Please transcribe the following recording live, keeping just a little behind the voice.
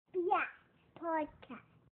podcast.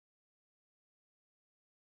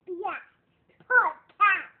 Yeah,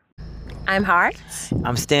 podcast. I'm Hart.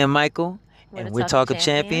 I'm Stan Michael, We're and the we're Talking Talking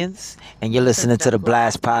Champions, and you're This listening is to the the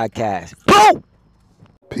Blast Blast Podcast. Boom!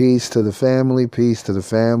 Peace to the family. Peace to the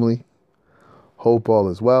family. Hope all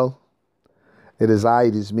is well. It is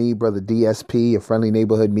me, Brother DSP, your friendly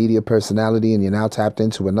neighborhood media personality, and you're now tapped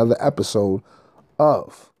into another episode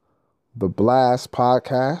of the Blast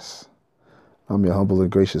Podcast. I'm your humble and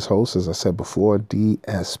gracious host, as I said before,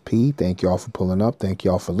 DSP. Thank y'all for pulling up. Thank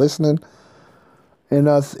y'all for listening. And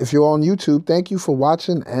if you're on YouTube, thank you for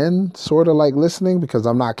watching and sort of like listening, because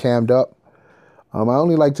I'm not cammed up. I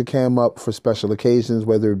only like to cam up for special occasions,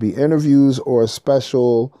 whether it be interviews or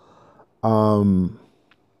special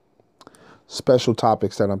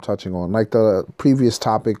topics that I'm touching on, like the previous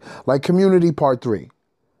topic, like Community Part 3.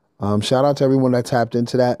 Shout out to everyone that tapped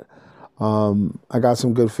into that. I got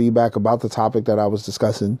some good feedback about the topic that I was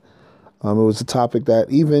discussing. It was a topic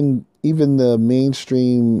that even the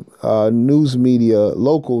mainstream news media,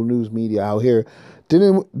 local news media out here,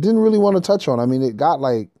 didn't really want to touch on. I mean, it got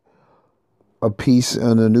like a piece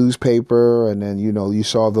in a newspaper, and then you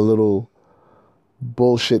saw the little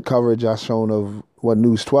bullshit coverage I shown of what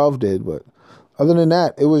News 12 did, but other than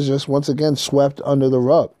that, it was just once again swept under the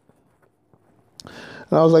rug.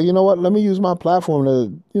 And I was like, you know what? Let me use my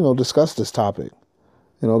platform to discuss this topic,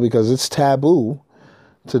 because it's taboo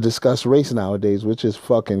to discuss race nowadays, which is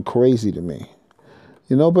fucking crazy to me.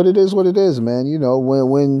 But it is what it is, man.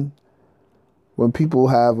 When people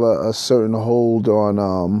have a certain hold on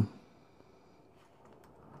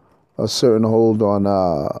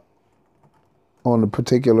on a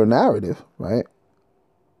particular narrative, right?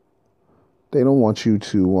 They don't want you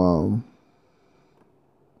to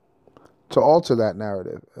alter that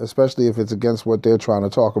narrative, especially if it's against what they're trying to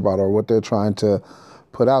talk about or what they're trying to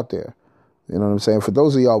put out there. You know what I'm saying? For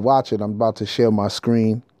those of y'all watching, I'm about to share my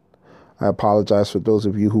screen. I apologize for those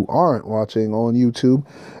of you who aren't watching on YouTube.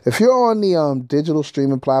 If you're on the digital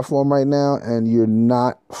streaming platform right now and you're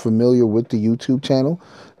not familiar with the YouTube channel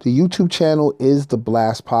is the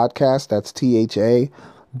Blast Podcast. That's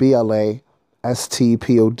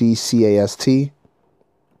THABLASTPODCAST.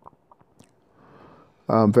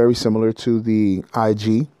 Very similar to the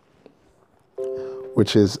IG,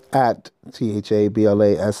 which is at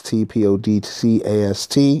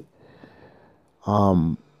THABLASTPODCAST.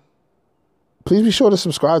 Please be sure to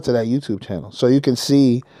subscribe to that YouTube channel so you can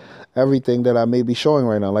see everything that I may be showing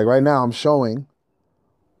right now. Like right now, I'm showing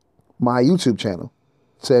my YouTube channel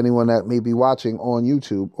to anyone that may be watching on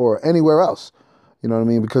YouTube or anywhere else. You know what I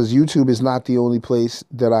mean? Because YouTube is not the only place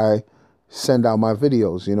that I send out my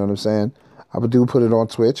videos. You know what I'm saying? I do put it on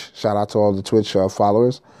Twitch. Shout out to all the Twitch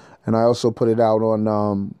followers. And I also put it out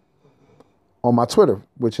on my Twitter,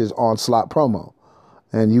 which is Onslaught Promo.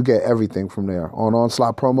 And you get everything from there. On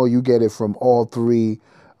Onslaught Promo, you get it from all three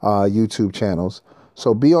YouTube channels.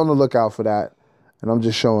 So be on the lookout for that. And I'm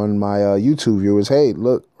just showing my YouTube viewers, hey,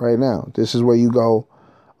 look, right now, this is where you go.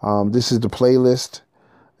 This is the playlist.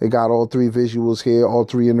 It got all three visuals here, all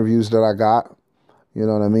three interviews that I got. You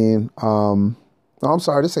know what I mean? No, I'm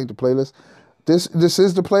sorry, this ain't the playlist. This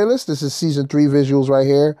is the playlist. This is season 3 visuals right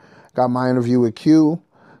here. Got my interview with Q.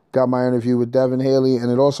 Got my interview with Devin Haley,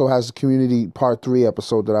 and it also has the Community Part 3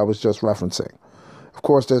 episode that I was just referencing. Of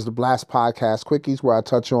course, there's the Blast Podcast Quickies, where I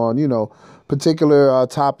touch on, particular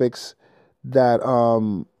topics that,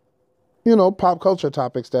 pop culture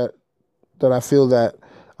topics that I feel that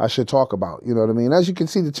I should talk about. You know what I mean? As you can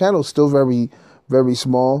see, the channel is still very, very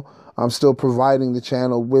small. I'm still providing the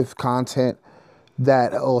channel with content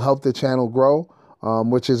that will help the channel grow.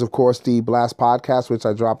 Which is, of course, the Blast Podcast, which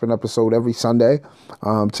I drop an episode every Sunday.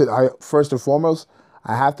 First and foremost,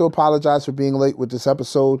 I have to apologize for being late with this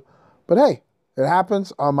episode. But hey, it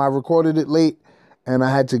happens. I recorded it late, and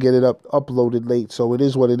I had to get it uploaded late. So it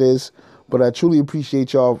is what it is. But I truly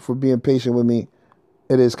appreciate y'all for being patient with me.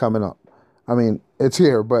 It is coming up. I mean, it's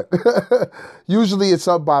here, but usually it's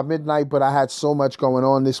up by midnight. But I had so much going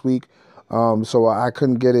on this week, so I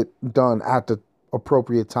couldn't get it done at the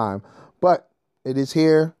appropriate time. But it is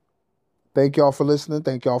here. Thank y'all for listening.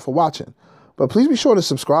 Thank y'all for watching. But please be sure to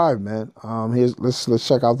subscribe, man. Let's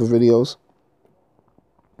check out the videos.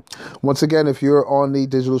 Once again, if you're on the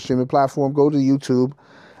digital streaming platform, go to YouTube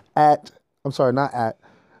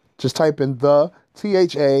just type in the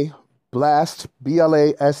THA Blast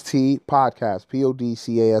BLAST Podcast,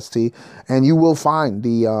 PODCAST, and you will find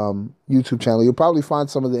the YouTube channel. You'll probably find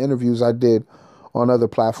some of the interviews I did on other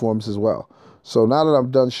platforms as well. So now that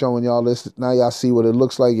I'm done showing y'all this, now y'all see what it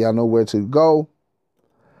looks like. Y'all know where to go.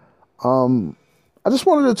 I just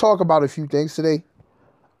wanted to talk about a few things today.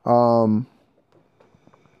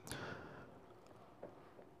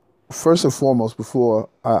 first and foremost, before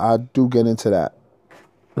I do get into that,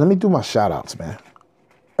 let me do my shout outs, man.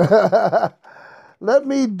 Let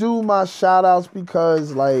me do my shout outs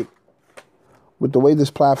because, like, with the way this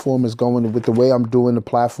platform is going, with the way I'm doing the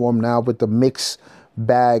platform now, with the mixed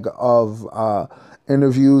bag of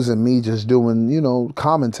interviews and me just doing,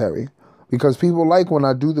 commentary. Because people like when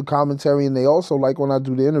I do the commentary and they also like when I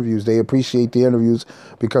do the interviews. They appreciate the interviews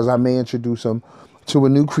because I may introduce them to a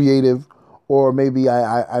new creative, or maybe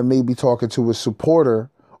I may be talking to a supporter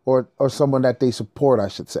or someone that they support, I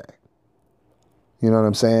should say. You know what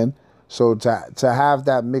I'm saying? So to have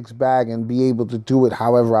that mixed bag and be able to do it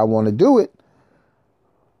however I want to do it,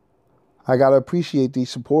 I got to appreciate these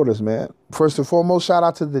supporters, man. First and foremost, shout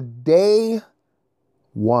out to the day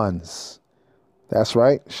ones. That's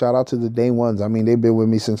right. Shout out to the day ones. I mean, they've been with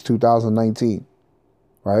me since 2019,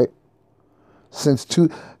 right? Since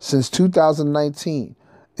 2019.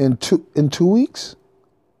 In 2 weeks?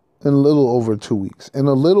 In a little over 2 weeks. In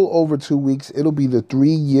a little over 2 weeks, it'll be the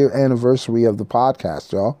 3-year anniversary of the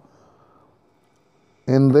podcast, y'all.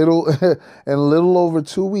 In little over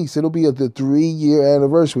 2 weeks, it'll be the 3-year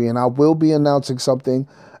anniversary, and I will be announcing something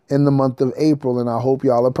in the month of April, and I hope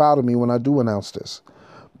y'all are proud of me when I do announce this.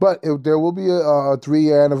 But there will be a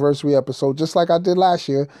 3-year anniversary episode, just like I did last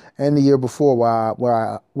year and the year before,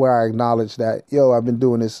 where I acknowledge that, I've been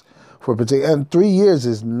doing this for and 3 years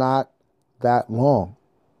is not that long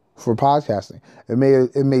for podcasting.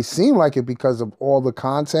 It may seem like it because of all the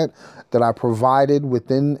content that I provided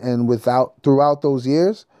within and throughout those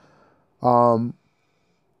years.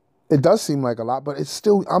 It does seem like a lot, but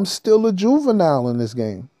I'm still a juvenile in this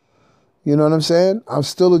game. You know what I'm saying? I'm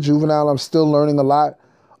still a juvenile. I'm still learning a lot.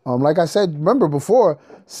 Like I said, remember before,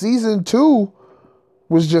 season 2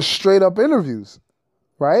 was just straight up interviews,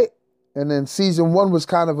 right? And then season 1 was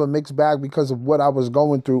kind of a mixed bag because of what I was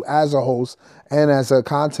going through as a host and as a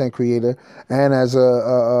content creator and as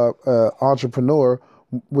a entrepreneur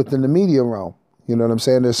within the media realm. You know what I'm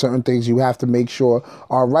saying? There's certain things you have to make sure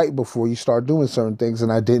are right before you start doing certain things,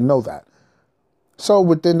 and I didn't know that. So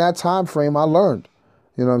within that time frame, I learned.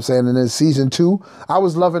 You know what I'm saying? And then season 2, I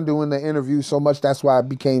was loving doing the interview so much. That's why I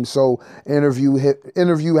became so interview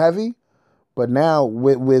heavy. But now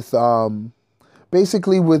with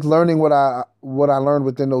basically with learning what I learned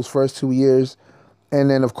within those first 2 years, and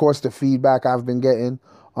then of course the feedback I've been getting,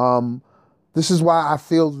 this is why I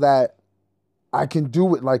feel that I can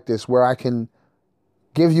do it like this, where I can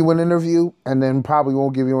give you an interview and then probably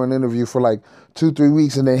won't give you an interview for like 2-3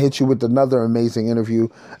 weeks and then hit you with another amazing interview.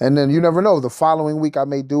 And then you never know, the following week I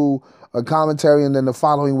may do a commentary and then the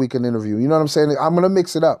following week an interview. You know what I'm saying? I'm going to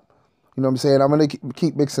mix it up. You know what I'm saying? I'm going to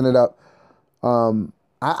keep mixing it up.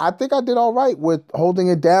 I think I did all right with holding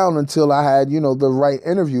it down until I had, the right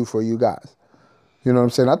interview for you guys. You know what I'm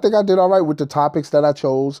saying? I think I did all right with the topics that I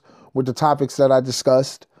chose, with the topics that I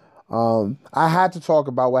discussed. I had to talk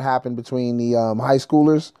about what happened between the high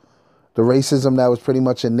schoolers, the racism that was pretty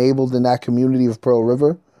much enabled in that community of Pearl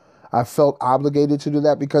River. I felt obligated to do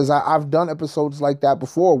that because I've done episodes like that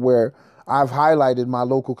before where I've highlighted my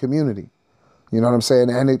local community. You know what I'm saying?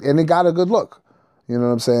 And it got a good look. You know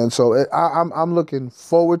what I'm saying? So I'm looking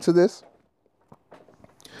forward to this.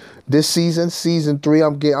 This season 3,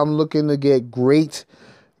 I'm looking to get great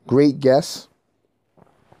guests.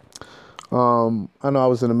 I know I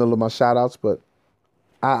was in the middle of my shout outs, but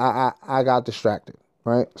I got distracted,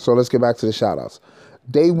 right? So let's get back to the shout outs.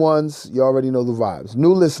 Day ones, you already know the vibes.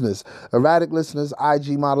 New listeners, erratic listeners,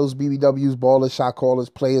 IG models, BBWs, ballers, shot callers,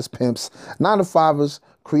 players, pimps, 9-to-5ers,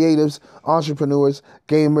 creatives, entrepreneurs,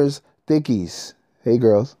 gamers, thickies. Hey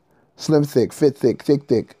girls, slim thick, fit thick, thick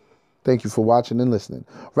thick. Thank you for watching and listening.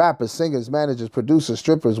 Rappers, singers, managers, producers,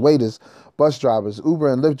 strippers, waiters, bus drivers,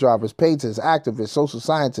 Uber and Lyft drivers, painters, activists, social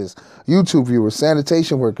scientists, YouTube viewers,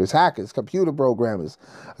 sanitation workers, hackers, computer programmers,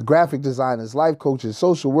 graphic designers, life coaches,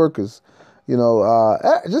 social workers,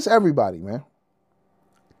 just everybody, man.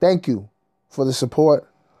 Thank you for the support.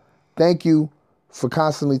 Thank you for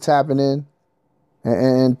constantly tapping in.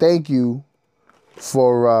 And thank you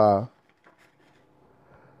for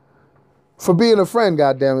being a friend,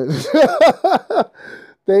 goddammit.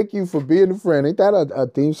 Thank you for being a friend. Ain't that a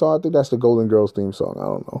theme song? I think that's the Golden Girls theme song. I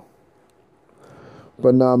don't know.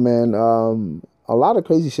 But nah, man, a lot of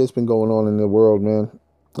crazy shit's been going on in the world, man.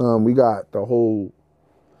 We got the whole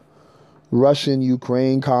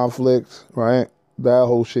Russian-Ukraine conflict, right? That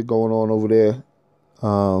whole shit going on over there.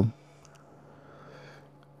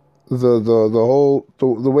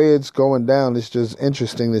 The way it's going down is just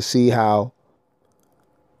interesting to see how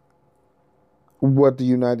what the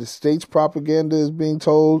United States propaganda is being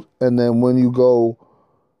told, and then when you go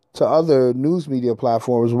to other news media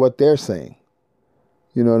platforms, what they're saying.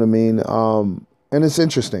 You know what I mean? And it's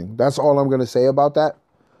interesting. That's all I'm going to say about that.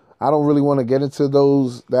 I don't really want to get into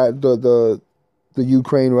the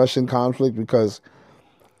Ukraine-Russian conflict because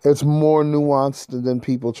it's more nuanced than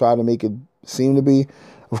people try to make it seem to be.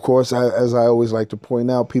 Of course, as I always like to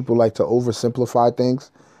point out, people like to oversimplify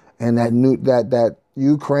things, and that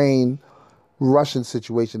Ukraine-Russian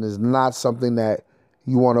situation is not something that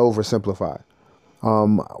you want to oversimplify.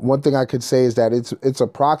 One thing I could say is that it's a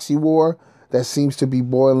proxy war that seems to be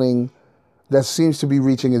reaching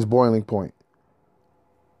its boiling point.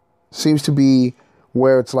 Seems to be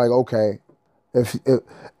where it's like, okay, if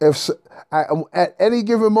at any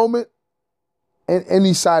given moment,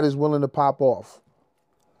 any side is willing to pop off.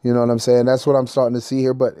 You know what I'm saying? That's what I'm starting to see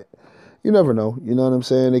here, but you never know. You know what I'm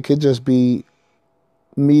saying? It could just be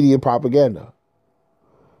media propaganda.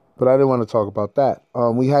 But I didn't want to talk about that.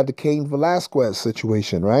 We had the Cain Velasquez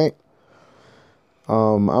situation, right?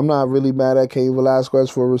 I'm not really mad at Cain Velasquez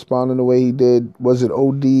for responding the way he did. Was it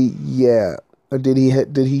OD? Yeah. Did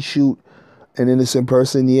he shoot an innocent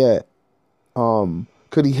person? Yeah.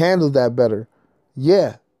 Could he handle that better?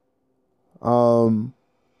 Yeah.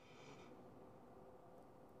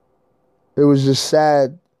 It was just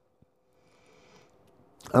sad.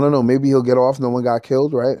 I don't know. Maybe he'll get off. No one got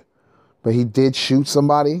killed, right? But he did shoot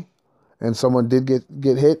somebody, and someone did get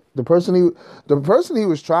hit. The person he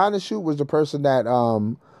was trying to shoot was the person that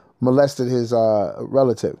molested his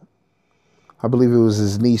relative. I believe it was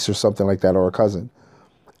his niece or something like that, or a cousin.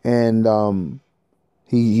 And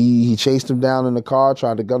he chased him down in the car,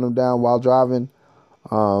 tried to gun him down while driving.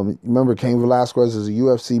 Remember, Cain Velasquez is a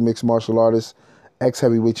UFC mixed martial artist,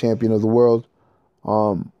 ex-heavyweight champion of the world.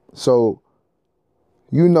 So,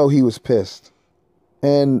 you know he was pissed.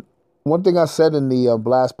 And one thing I said in the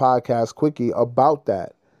Blast Podcast Quickie about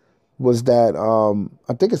that was that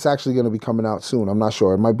I think it's actually going to be coming out soon. I'm not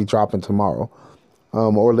sure. It might be dropping tomorrow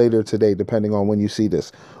or later today, depending on when you see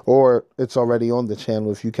this. Or it's already on the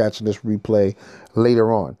channel if you're catching this replay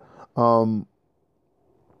later on.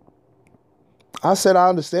 I said I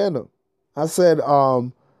understand him. I said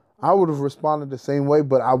I would have responded the same way,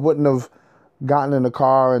 but I wouldn't have gotten in the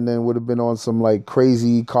car and then would have been on some like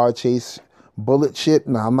crazy car chase bullet shit.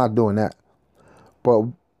 No, I'm not doing that. But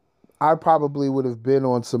I probably would have been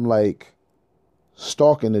on some like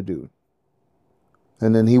stalking the dude.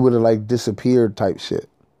 And then he would have like disappeared type shit.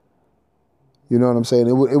 You know what I'm saying?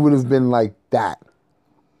 It would have been like that.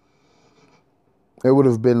 It would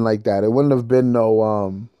have been like that. It wouldn't have been no,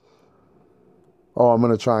 I'm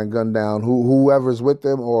going to try and gun down whoever's with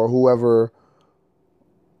them or whoever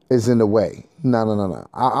is in the way. No.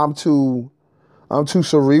 I'm too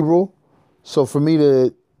cerebral. So for me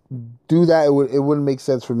to do that, it wouldn't make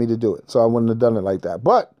sense for me to do it. So I wouldn't have done it like that.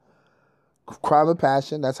 But crime of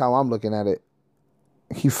passion, that's how I'm looking at it.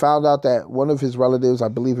 He found out that one of his relatives, I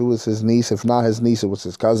believe it was his niece. If not his niece, it was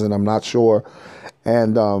his cousin. I'm not sure.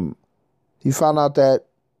 And he found out that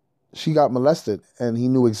she got molested, and he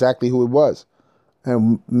knew exactly who it was.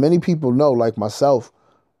 And many people know, like myself,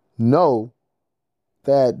 know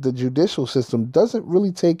that the judicial system doesn't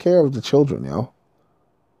really take care of the children, yo.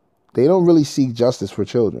 They don't really seek justice for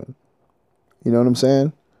children. You know what I'm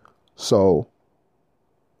saying? So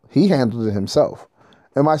he handled it himself.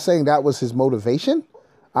 Am I saying that was his motivation?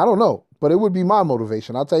 I don't know, but it would be my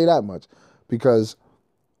motivation. I'll tell you that much, because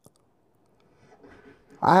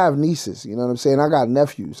I have nieces. You know what I'm saying? I got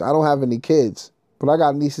nephews. I don't have any kids, but I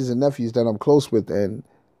got nieces and nephews that I'm close with. And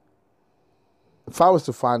if I was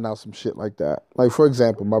to find out some shit like that, like for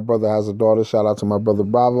example, my brother has a daughter. Shout out to my brother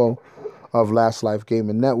Bravo of Last Life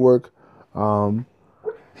Gaming Network.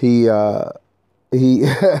 He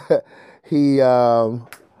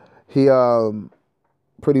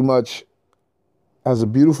pretty much has a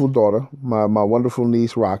beautiful daughter, my wonderful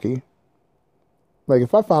niece Rocky. Like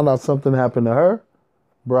if I found out something happened to her,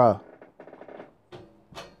 bruh,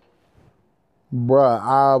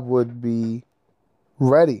 I would be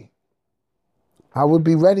ready. I would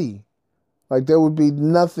be ready. Like there would be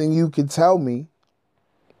nothing you could tell me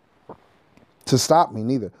to stop me,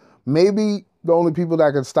 neither. Maybe the only people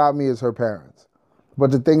that could stop me is her parents.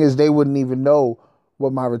 But the thing is, they wouldn't even know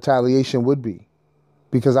what my retaliation would be.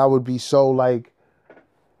 Because I would be so like,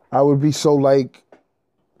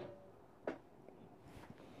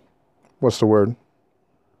 what's the word?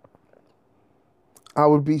 I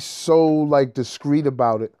would be so like discreet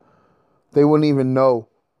about it. They wouldn't even know.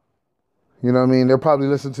 You know what I mean? They'll probably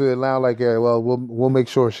listen to it now like, yeah, well, we'll make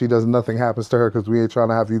sure nothing happens to her because we ain't trying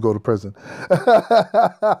to have you go to prison.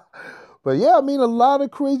 But yeah, I mean, a lot of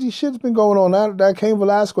crazy shit's been going on. That Cain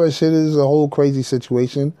Velasquez shit is a whole crazy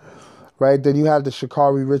situation, right? Then you have the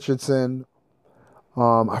Sha'Carri Richardson.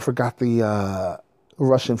 I forgot the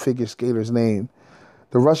Russian figure skater's name.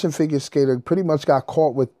 The Russian figure skater pretty much got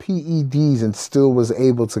caught with PEDs and still was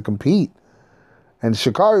able to compete. And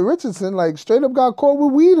Sha'Carri Richardson, like, straight up got caught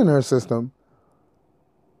with weed in her system.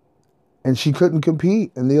 And she couldn't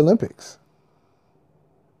compete in the Olympics.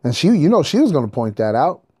 And she was going to point that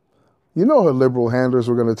out. You know her liberal handlers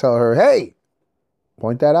were going to tell her, hey,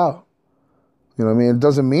 point that out. You know what I mean? It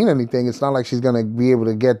doesn't mean anything. It's not like she's going to be able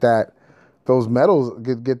to get those medals,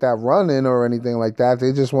 get that run in or anything like that.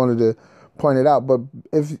 They just wanted to point it out. But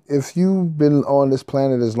if you've been on this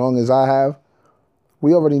planet as long as I have,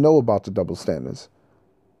 we already know about the double standards.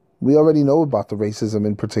 We already know about the racism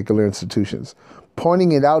in particular institutions.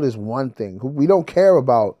 Pointing it out is one thing. We don't care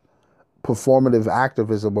about performative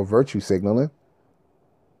activism or virtue signaling.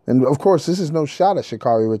 And of course, this is no shot at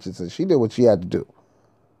Sha'Carri Richardson. She did what she had to do.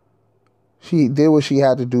 She did what she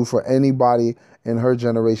had to do for anybody in her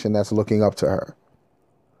generation that's looking up to her.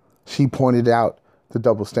 She pointed out the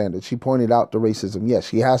double standard. She pointed out the racism. Yes,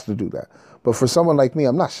 she has to do that. But for someone like me,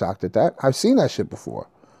 I'm not shocked at that. I've seen that shit before.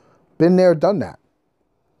 Been there, done that.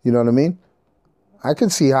 You know what I mean? I can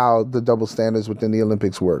see how the double standards within the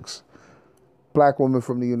Olympics works. Black woman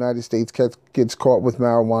from the United States gets caught with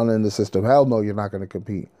marijuana in the system. Hell no, you're not going to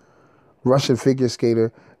compete. Russian figure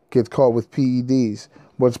skater gets caught with PEDs.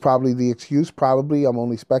 What's probably the excuse? Probably, I'm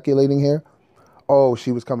only speculating here. Oh,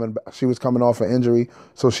 she was coming off an injury,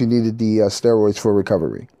 so she needed the steroids for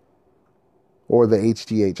recovery. Or the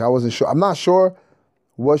HGH. I wasn't sure. I'm not sure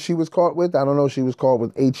what she was caught with. I don't know if she was caught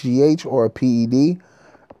with HGH or a PED.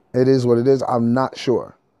 It is what it is. I'm not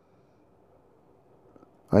sure.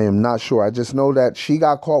 I am not sure. I just know that she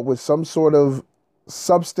got caught with some sort of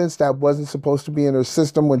substance that wasn't supposed to be in her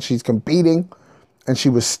system when she's competing, and she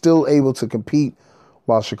was still able to compete,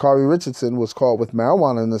 while Sha'Carri Richardson was caught with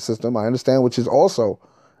marijuana in the system, I understand, which is also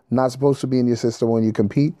not supposed to be in your system when you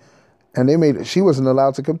compete, and she wasn't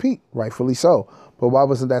allowed to compete, rightfully so. But why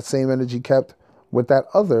wasn't that same energy kept with that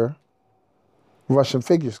other Russian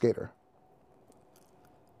figure skater?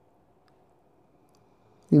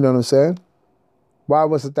 You know what I'm saying? Why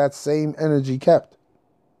wasn't that same energy kept?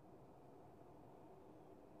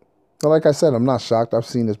 But like I said, I'm not shocked. I've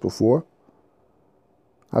seen this before.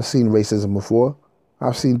 I've seen racism before.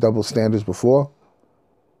 I've seen double standards before.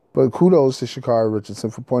 But kudos to Sha'Carri Richardson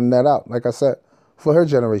for pointing that out, like I said, for her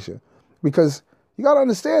generation. Because you got to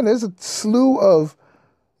understand, there's a slew of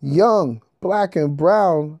young, black and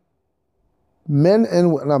brown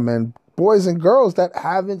boys and girls that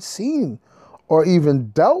haven't seen or even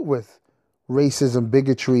dealt with racism,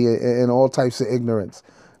 bigotry, and all types of ignorance.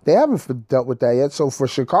 They haven't dealt with that yet. So for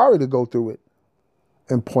Sha'Carri to go through it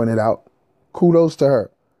and point it out, kudos to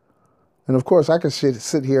her. And of course, I could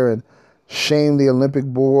sit here and shame the Olympic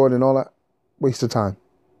board and all that. Waste of time.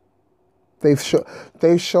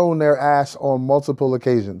 They've shown their ass on multiple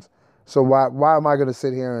occasions. So why am I going to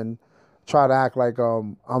sit here and try to act like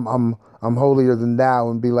I'm holier than thou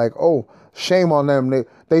and be like, oh, shame on them.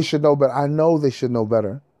 They should know better. I know they should know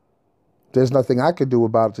better. There's nothing I could do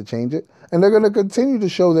about it to change it. And they're going to continue to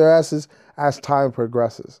show their asses as time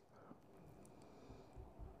progresses.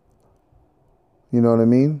 You know what I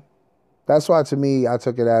mean? That's why, to me, I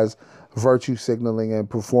took it as virtue signaling and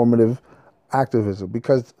performative activism,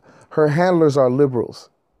 because her handlers are liberals.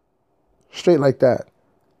 Straight like that.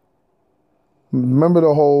 Remember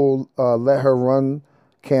the whole let her run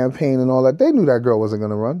campaign and all that? They knew that girl wasn't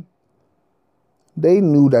going to run. They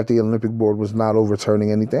knew that the Olympic board was not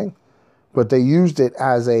overturning anything. But they used it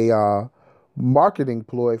as a marketing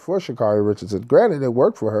ploy for Sha'Carri Richardson. Granted, it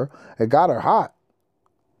worked for her. It got her hot.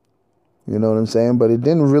 You know what I'm saying? But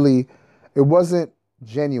it wasn't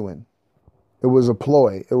genuine. It was a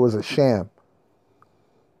ploy. It was a sham.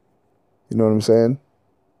 You know what I'm saying?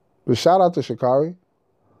 But shout out to Sha'Carri.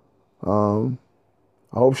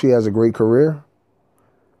 I hope she has a great career.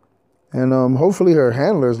 And hopefully her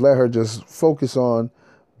handlers let her just focus on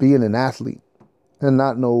being an athlete and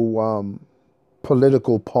not no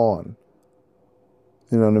political pawn.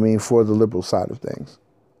 You know what I mean? For the liberal side of things.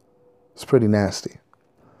 It's pretty nasty.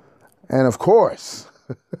 And of course,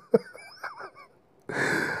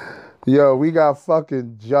 yo, we got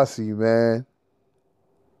fucking Jussie, man.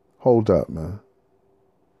 Hold up, man.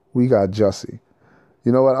 We got Jussie.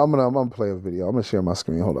 You know what? I'm gonna play a video. I'm gonna share my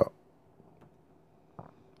screen. Hold up.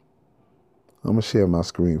 I'm gonna share my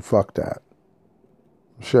screen. Fuck that.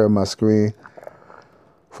 I'm sharing my screen.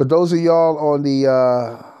 For those of y'all on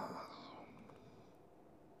the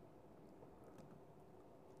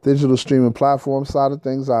digital streaming platform side of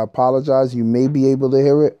things, I apologize. You may be able to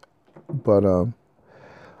hear it, but I'm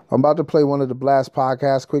about to play one of the Blast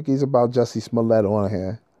Podcast quickies about Jussie Smollett on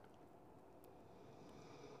here.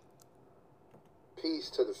 Peace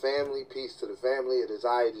to the family. Peace to the family. It is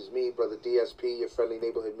I, it is me, Brother DSP, your friendly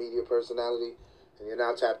neighborhood media personality. And you're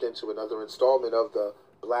now tapped into another installment of the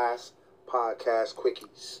Blast Podcast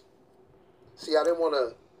Quickies. See, I didn't want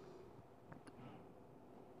to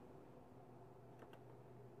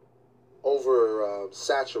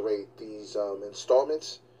saturate these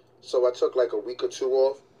installments. So I took like a week or two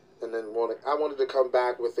off, and then I wanted to come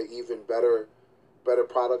back with an even better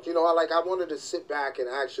product. You know, I wanted to sit back and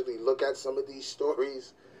actually look at some of these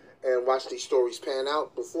stories and watch these stories pan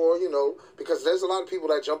out before, you know, because there's a lot of people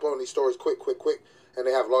that jump on these stories quick, and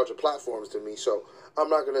they have larger platforms than me. So I'm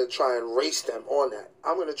not going to try and race them on that.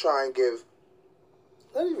 I'm going to try and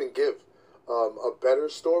not even give a better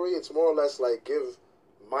story. It's more or less like give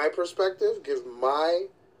my perspective, give my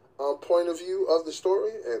point of view of the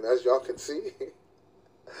story. And as y'all can see,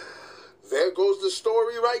 there goes the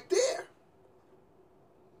story right there.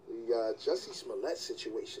 The Jussie Smollett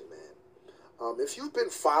situation, man. If you've been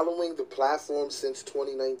following the platform since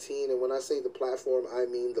 2019, and when I say the platform, I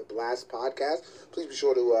mean the Blast Podcast, please be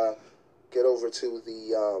sure to get over to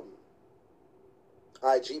the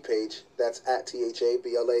IG page. That's at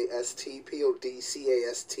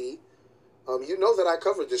THABLASTPODCAST. You know that I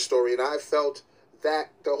covered this story, and I felt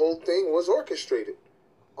that the whole thing was orchestrated.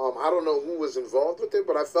 I don't know who was involved with it,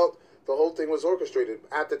 but I felt the whole thing was orchestrated.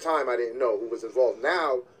 At the time, I didn't know who was involved.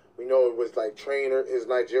 Now, we know it was like his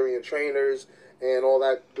Nigerian trainers and all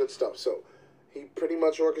that good stuff. So he pretty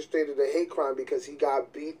much orchestrated a hate crime because he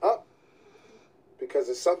got beat up because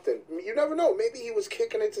of something. You never know. Maybe he was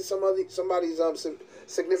kicking it to somebody's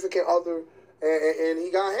significant other, and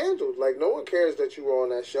he got handled. Like, no one cares that you were on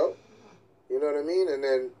that show. You know what I mean? And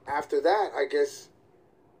then after that, I guess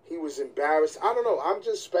he was embarrassed. I don't know. I'm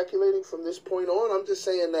just speculating from this point on. I'm just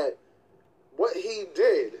saying that what he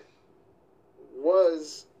did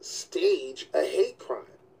was stage a hate crime.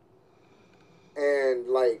 And,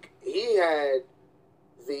 like, he had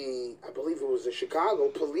I believe it was the Chicago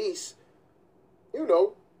police, you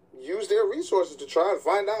know, use their resources to try and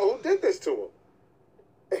find out who did this to him.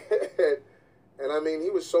 And I mean, he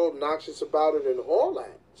was so obnoxious about it and all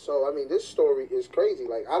that. So, I mean, this story is crazy.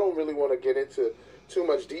 Like, I don't really want to get into too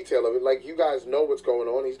much detail of it. Like, you guys know what's going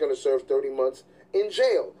on. He's going to serve 30 months in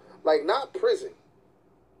jail. Like, not prison.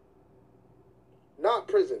 Not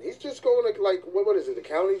prison. He's just going to, like, what is it, the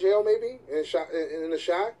county jail maybe? In the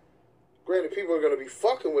Chi? Granted, people are going to be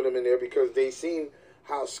fucking with him in there because they seen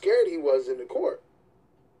how scared he was in the court.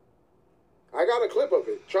 I got a clip of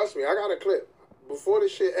it. Trust me, I got a clip. Before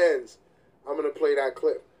this shit ends, I'm going to play that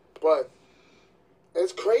clip. But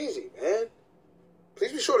it's crazy, man.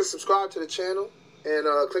 Please be sure to subscribe to the channel and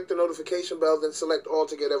click the notification bell, then select all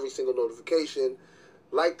to get every single notification.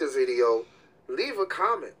 Like the video. Leave a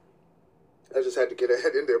comment. I just had to get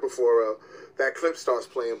ahead in there before that clip starts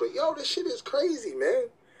playing. But, yo, this shit is crazy, man.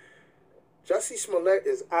 Jussie Smollett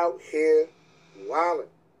is out here wilding.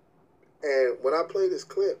 And when I play this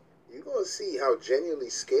clip, you're going to see how genuinely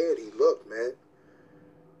scared he looked, man.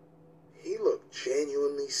 He looked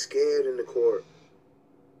genuinely scared in the court.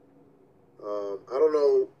 I don't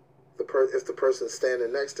know if the person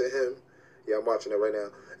standing next to him, yeah, I'm watching it right now.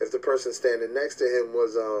 If the person standing next to him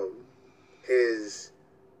was his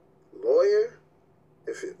lawyer,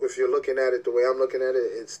 if you're looking at it the way I'm looking at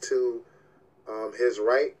it, it's to his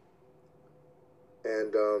right,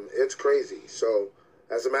 and it's crazy. So,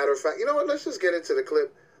 as a matter of fact, you know what? Let's just get into the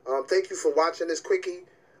clip. Thank you for watching this quickie,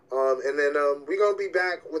 and then we're gonna be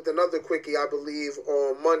back with another quickie, I believe,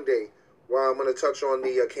 on Monday, where I'm gonna touch on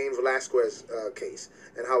the Cain Velasquez case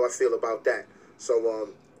and how I feel about that. So,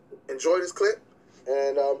 enjoy this clip,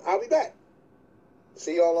 and I'll be back.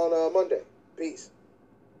 See y'all on Monday. Peace.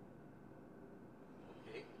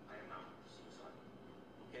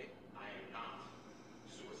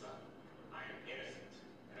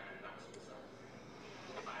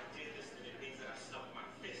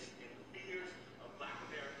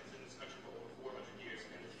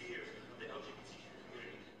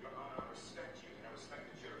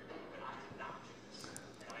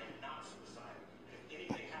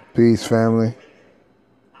 Peace, family.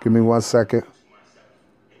 Give me 1 second.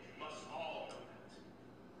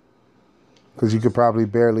 Because you could probably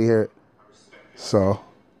barely hear it. So.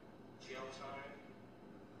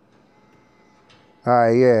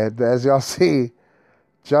 Alright, yeah. As y'all see,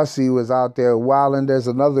 Jussie was out there wilding. There's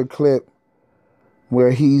another clip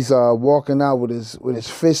where he's walking out with his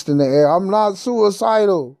fist in the air. I'm not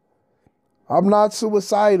suicidal. I'm not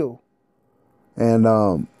suicidal. And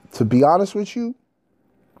to be honest with you,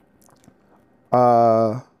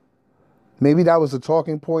 maybe that was a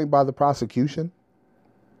talking point by the prosecution.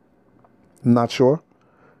 I'm not sure.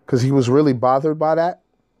 Because he was really bothered by that.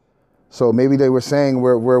 So maybe they were saying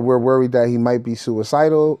we're worried that he might be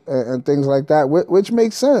suicidal and things like that, which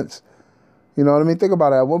makes sense. You know what I mean? Think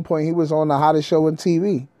about it. At one point, he was on the hottest show on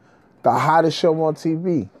TV. The hottest show on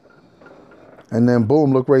TV. And then,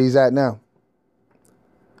 boom, look where he's at now.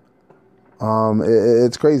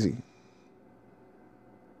 It's crazy.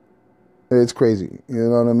 It's crazy. You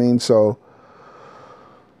know what I mean? So,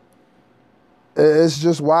 it's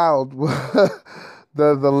just wild.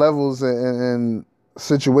 the levels and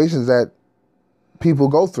situations that people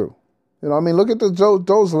go through. You know what I mean? Look at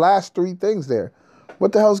those last three things there.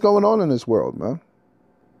 What the hell's going on in this world, man?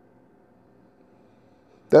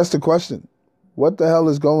 That's the question. What the hell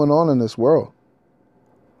is going on in this world?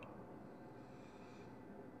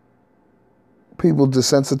 People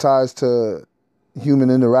desensitized to human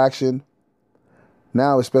interaction.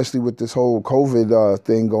 Now, especially with this whole COVID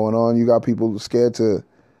thing going on, you got people scared to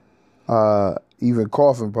even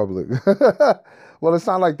cough in public. Well, it's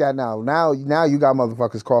not like that now. Now you got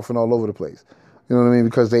motherfuckers coughing all over the place. You know what I mean?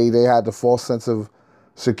 Because they had the false sense of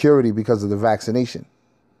security because of the vaccination.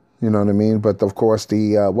 You know what I mean? But of course,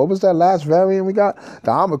 what was that last variant we got?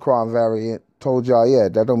 The Omicron variant told y'all, yeah,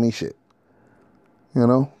 that don't mean shit. You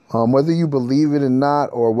know? Whether you believe it or not,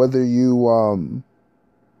 or whether you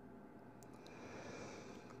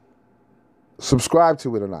subscribe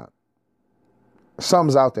to it or not,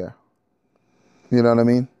 something's out there. You know what I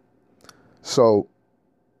mean? So,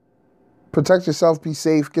 protect yourself, be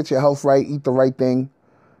safe, get your health right, eat the right thing.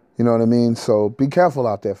 You know what I mean? So, be careful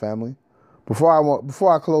out there, family.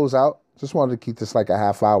 Before I close out, just wanted to keep this like a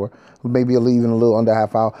half hour, maybe even a little under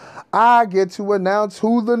half hour. I get to announce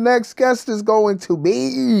who the next guest is going to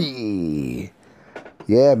be.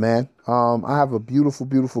 Yeah, man. I have a beautiful,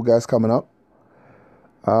 beautiful guest coming up.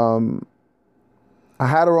 I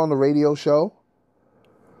had her on the radio show.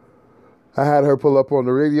 I had her pull up on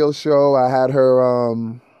the radio show. I had her,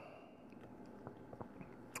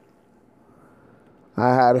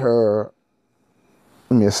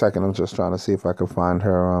 give me a second. I'm just trying to see if I can find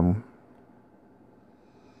her,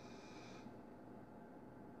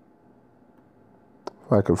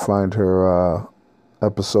 if I could find her,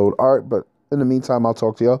 episode art. But in the meantime, I'll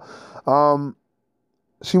talk to y'all.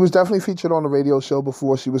 She was definitely featured on the radio show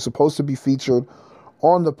before. She was supposed to be featured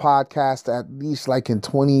on the podcast at least like in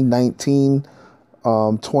 2019,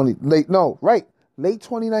 late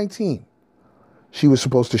 2019. She was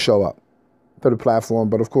supposed to show up for the platform,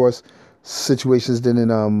 but of course, situations didn't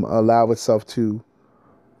allow itself to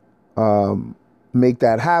make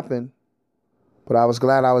that happen. But I was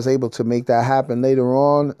glad I was able to make that happen later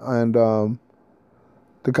on, and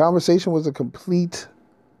the conversation was a complete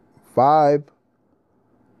vibe.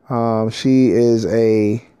 She is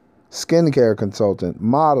a skincare consultant,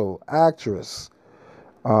 model, actress,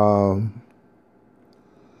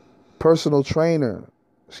 personal trainer.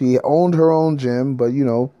 She owned her own gym, but you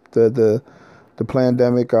know, the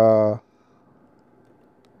pandemic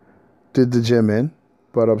did the gym in,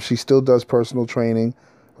 but she still does personal training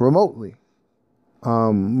remotely.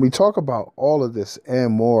 We talk about all of this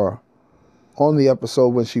and more on the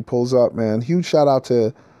episode when she pulls up, man. Huge shout out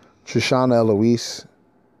to Trishana Eloise.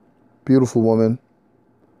 Beautiful woman.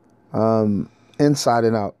 Inside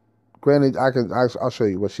and out. Granted, I'll show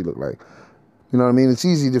you what she looked like. You know what I mean? It's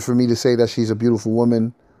easy for me to say that she's a beautiful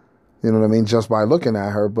woman, you know what I mean, just by looking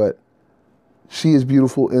at her, but she is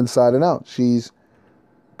beautiful inside and out. She's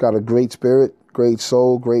got a great spirit, great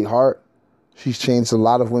soul, great heart. She's changed a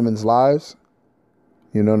lot of women's lives.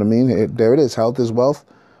 You know what I mean? There it is. Health is wealth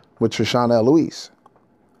with Trishana Eloise.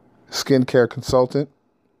 Skincare consultant.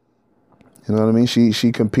 You know what I mean? She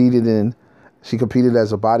competed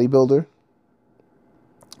as a bodybuilder,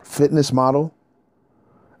 fitness model,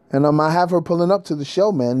 and I have her pulling up to the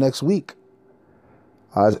show, man, next week.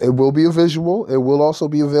 It will be a visual. It will also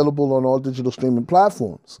be available on all digital streaming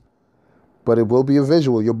platforms, but it will be a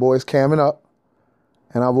visual. Your boy's camming up,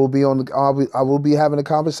 and I will be having a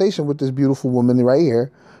conversation with this beautiful woman right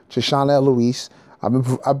here, Trishana Eloise.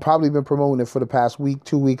 I've probably been promoting it for the past week,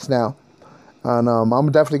 2 weeks now, and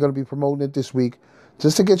I'm definitely going to be promoting it this week,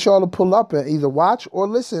 just to get y'all to pull up and either watch or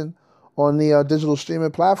listen on the digital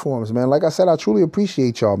streaming platforms, man. Like I said, I truly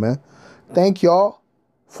appreciate y'all, man. Thank y'all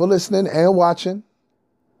for listening and watching.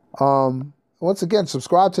 Once again,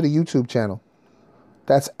 subscribe to the YouTube channel.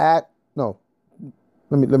 That's let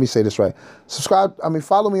me say this right.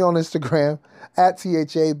 Follow me on Instagram at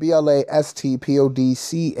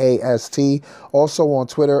THABLASTPODCAST. Also on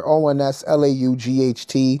Twitter,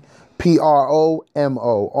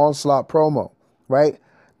 ONSLAUGHTPROMO, Onslaught Promo, right?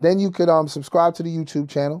 Then you could subscribe to the YouTube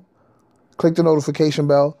channel, click the notification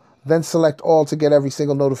bell, then select all to get every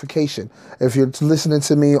single notification. If you're listening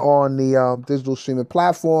to me on the digital streaming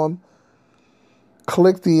platform,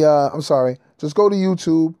 click the, just go to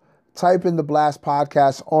YouTube, type in the Blast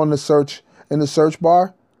Podcast in the search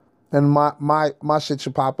bar, and my shit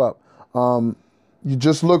should pop up. You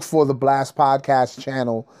just look for the Blast Podcast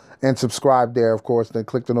channel and subscribe there, of course. Then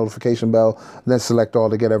click the notification bell, then select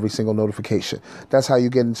all to get every single notification. That's how you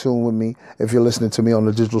get in tune with me if you're listening to me on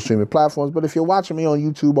the digital streaming platforms. But if you're watching me on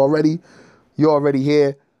YouTube already, you're already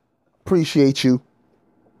here. Appreciate you.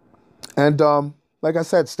 And like I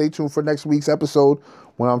said, stay tuned for next week's episode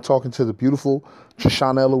when I'm talking to the beautiful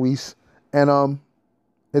Trishana Eloise. And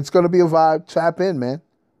it's going to be a vibe. Tap in, man.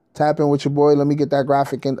 Tap in with your boy. Let me get that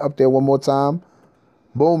graphic up there one more time.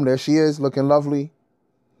 Boom, there she is, looking lovely.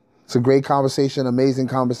 It's a great conversation, amazing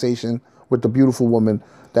conversation with the beautiful woman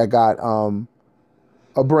that got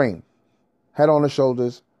a brain, head on her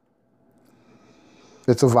shoulders.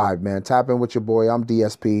 It's a vibe, man. Tap in with your boy. I'm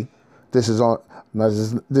DSP. This is on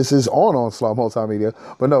Onslaught Multimedia.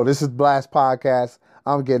 But no, this is Blast Podcast.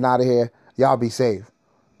 I'm getting out of here. Y'all be safe.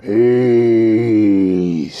 Peace.